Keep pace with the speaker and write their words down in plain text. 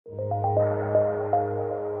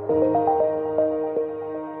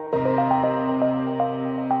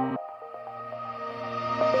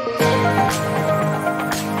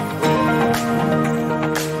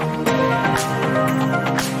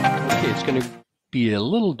be a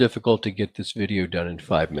little difficult to get this video done in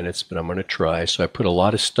 5 minutes, but I'm going to try. So I put a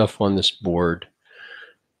lot of stuff on this board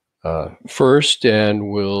first,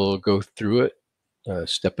 and we'll go through it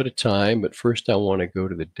step at a time. But first I want to go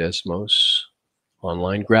to the Desmos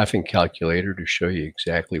online graphing calculator to show you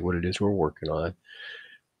exactly what it is we're working on.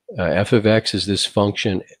 F of x is this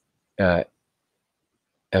function, f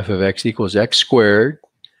of x equals x squared,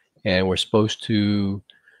 and we're supposed to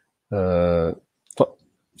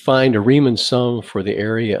find a Riemann sum for the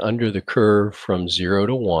area under the curve from 0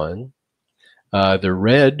 to 1. The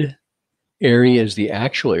red area is the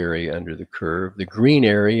actual area under the curve. The green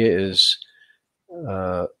area is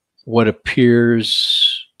what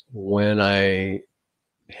appears when I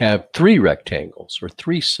have 3 rectangles or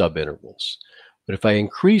 3 subintervals. But if I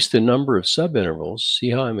increase the number of subintervals, see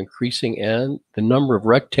how I'm increasing n? The number of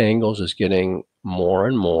rectangles is getting more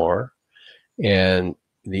and more, and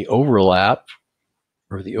the overlap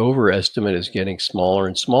or the overestimate is getting smaller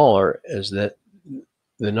and smaller as that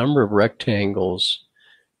the number of rectangles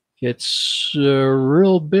gets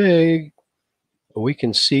real big. We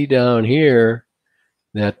can see down here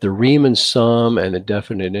that the Riemann sum and the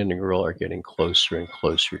definite integral are getting closer and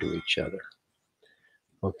closer to each other.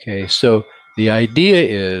 Okay, so the idea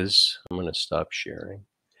is, I'm going to stop sharing,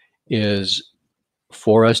 is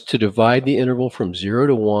for us to divide the interval from 0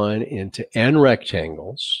 to 1 into n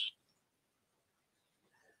rectangles,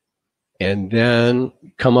 and then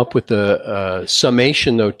come up with a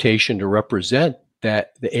summation notation to represent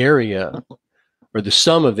that the area or the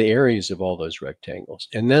sum of the areas of all those rectangles,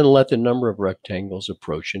 and then let the number of rectangles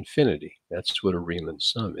approach infinity. That's what a Riemann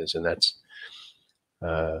sum is, and that's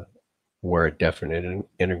where a definite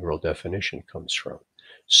integral definition comes from.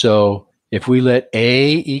 So if we let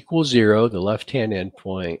a equal 0, the left-hand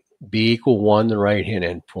endpoint, b equal 1, the right-hand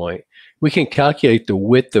endpoint, we can calculate the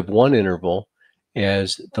width of one interval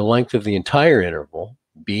as the length of the entire interval,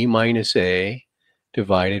 b minus a,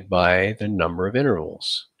 divided by the number of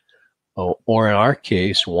intervals. Or in our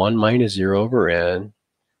case, 1 minus 0 over n.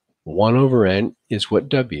 1 over n is what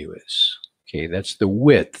w is. Okay, that's the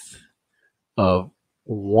width of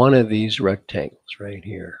one of these rectangles right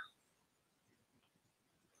here.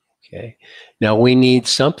 Okay, now we need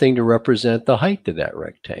something to represent the height of that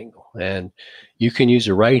rectangle. And you can use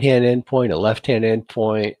a right-hand endpoint, a left-hand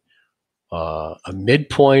endpoint, a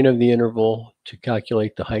midpoint of the interval to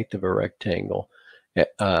calculate the height of a rectangle,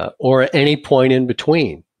 or any point in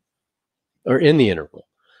between or in the interval.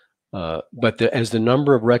 But as the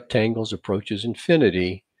number of rectangles approaches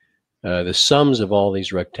infinity, the sums of all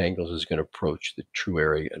these rectangles is going to approach the true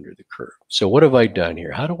area under the curve. So what have I done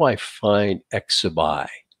here? How do I find x sub I?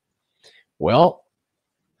 Well,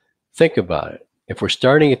 think about it. If we're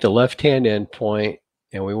starting at the left-hand endpoint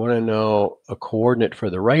and we want to know a coordinate for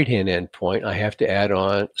the right-hand endpoint, I have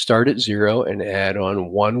to start at 0 and add on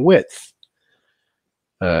 1 width,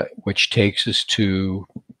 which takes us to,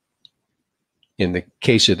 in the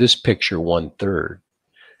case of this picture, 1/3.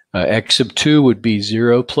 X sub 2 would be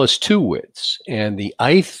 0 plus 2 widths, and the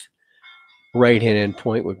ith right-hand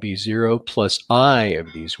endpoint would be 0 plus I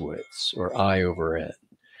of these widths, or I over n.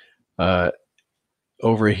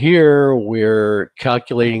 Over here, we're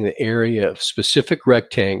calculating the area of specific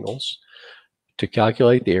rectangles. To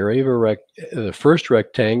calculate the area of the first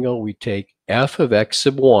rectangle, we take f of x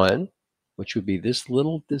sub 1, which would be this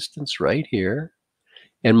little distance right here,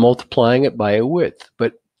 and multiplying it by a width.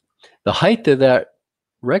 But the height of that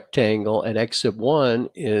rectangle at x sub 1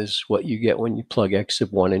 is what you get when you plug x sub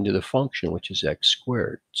 1 into the function, which is x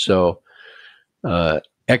squared. So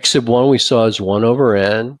x sub 1 we saw is 1 over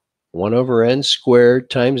n. 1 over n squared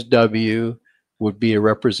times w would be a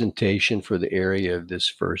representation for the area of this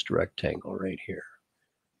first rectangle right here.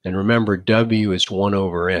 And remember, w is 1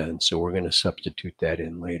 over n, so we're going to substitute that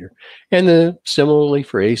in later. And then similarly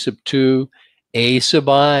for a sub 2, a sub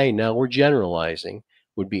I, now we're generalizing,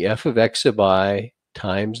 would be f of x sub I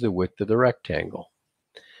times the width of the rectangle.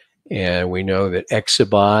 And we know that x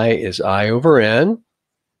sub I is I over n.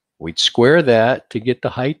 We'd square that to get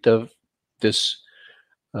the height of this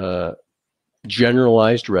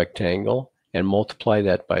generalized rectangle and multiply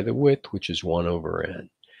that by the width, which is 1 over n.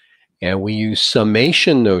 And we use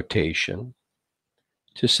summation notation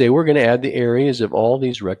to say we're going to add the areas of all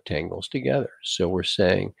these rectangles together. So we're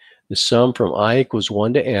saying the sum from I equals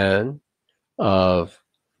 1 to n of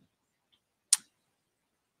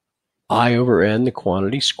I over n, the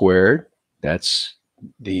quantity squared, that's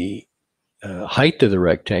the height of the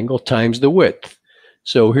rectangle, times the width.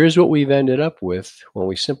 So here's what we've ended up with when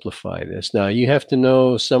we simplify this. Now you have to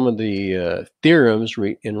know some of the theorems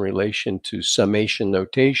in relation to summation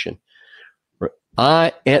notation.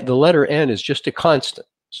 The letter n is just a constant.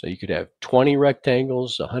 So you could have 20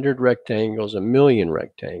 rectangles, 100 rectangles, 1,000,000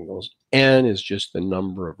 rectangles. N is just the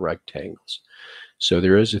number of rectangles. So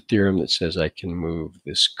there is a theorem that says I can move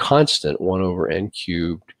this constant 1 over n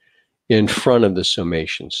cubed in front of the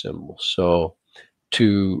summation symbol. So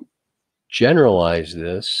to generalize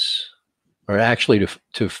this, or actually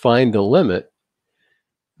to find the limit,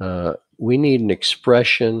 we need an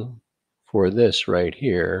expression for this right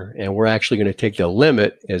here, and we're actually going to take the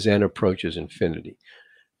limit as n approaches infinity.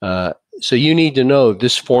 So you need to know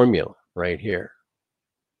this formula right here.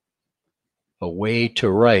 A way to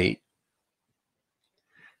write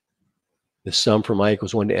the sum from I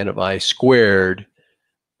equals 1 to n of I squared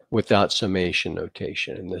without summation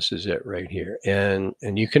notation. And this is it right here. And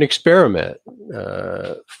you can experiment.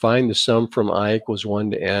 Find the sum from I equals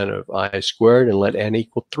 1 to n of I squared and let n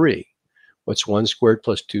equal 3. What's 1 squared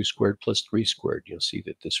plus 2 squared plus 3 squared? You'll see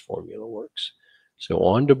that this formula works. So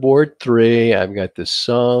on to board 3, I've got the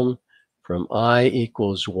sum from I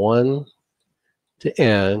equals 1 to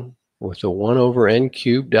n with a 1 over n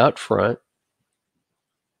cubed out front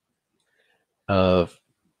of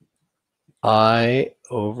I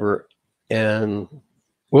over n,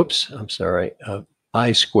 of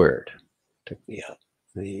I squared. Took me out,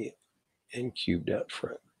 the n cubed out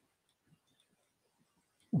front.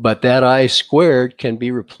 But that I squared can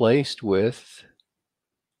be replaced with,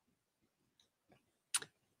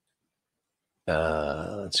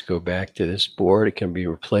 let's go back to this board. It can be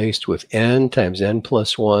replaced with n times n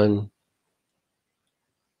plus 1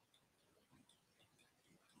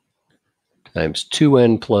 times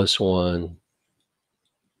 2n plus 1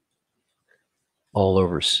 all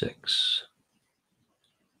over 6.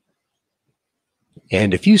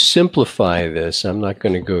 And if you simplify this, I'm not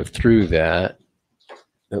going to go through that,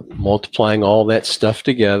 multiplying all that stuff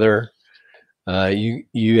together,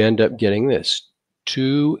 you end up getting this,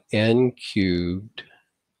 2n cubed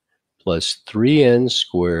plus 3n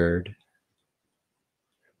squared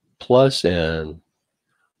plus n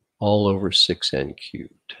all over 6n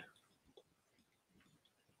cubed.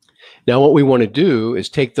 Now what we want to do is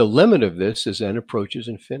take the limit of this as n approaches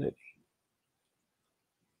infinity.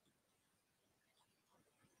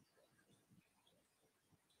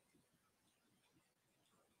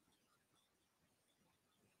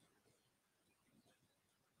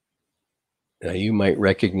 Now you might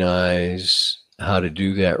recognize how to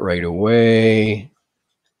do that right away.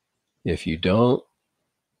 If you don't,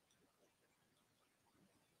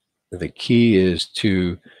 the key is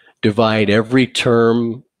to divide every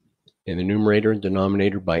term in the numerator and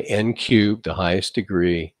denominator by n cubed, the highest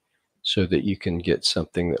degree, so that you can get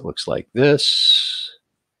something that looks like this.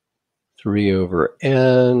 3 over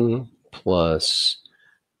n plus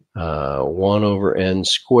 1 over n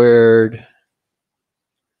squared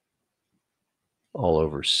all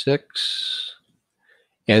over 6.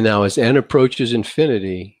 And now as n approaches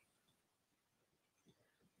infinity,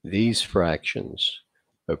 these fractions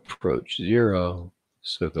approach 0,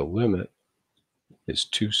 so the limit is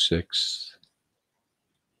 2/6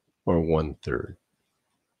 or 1/3.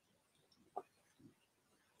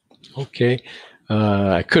 Okay,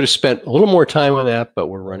 I could have spent a little more time on that, but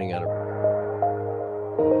we're running out of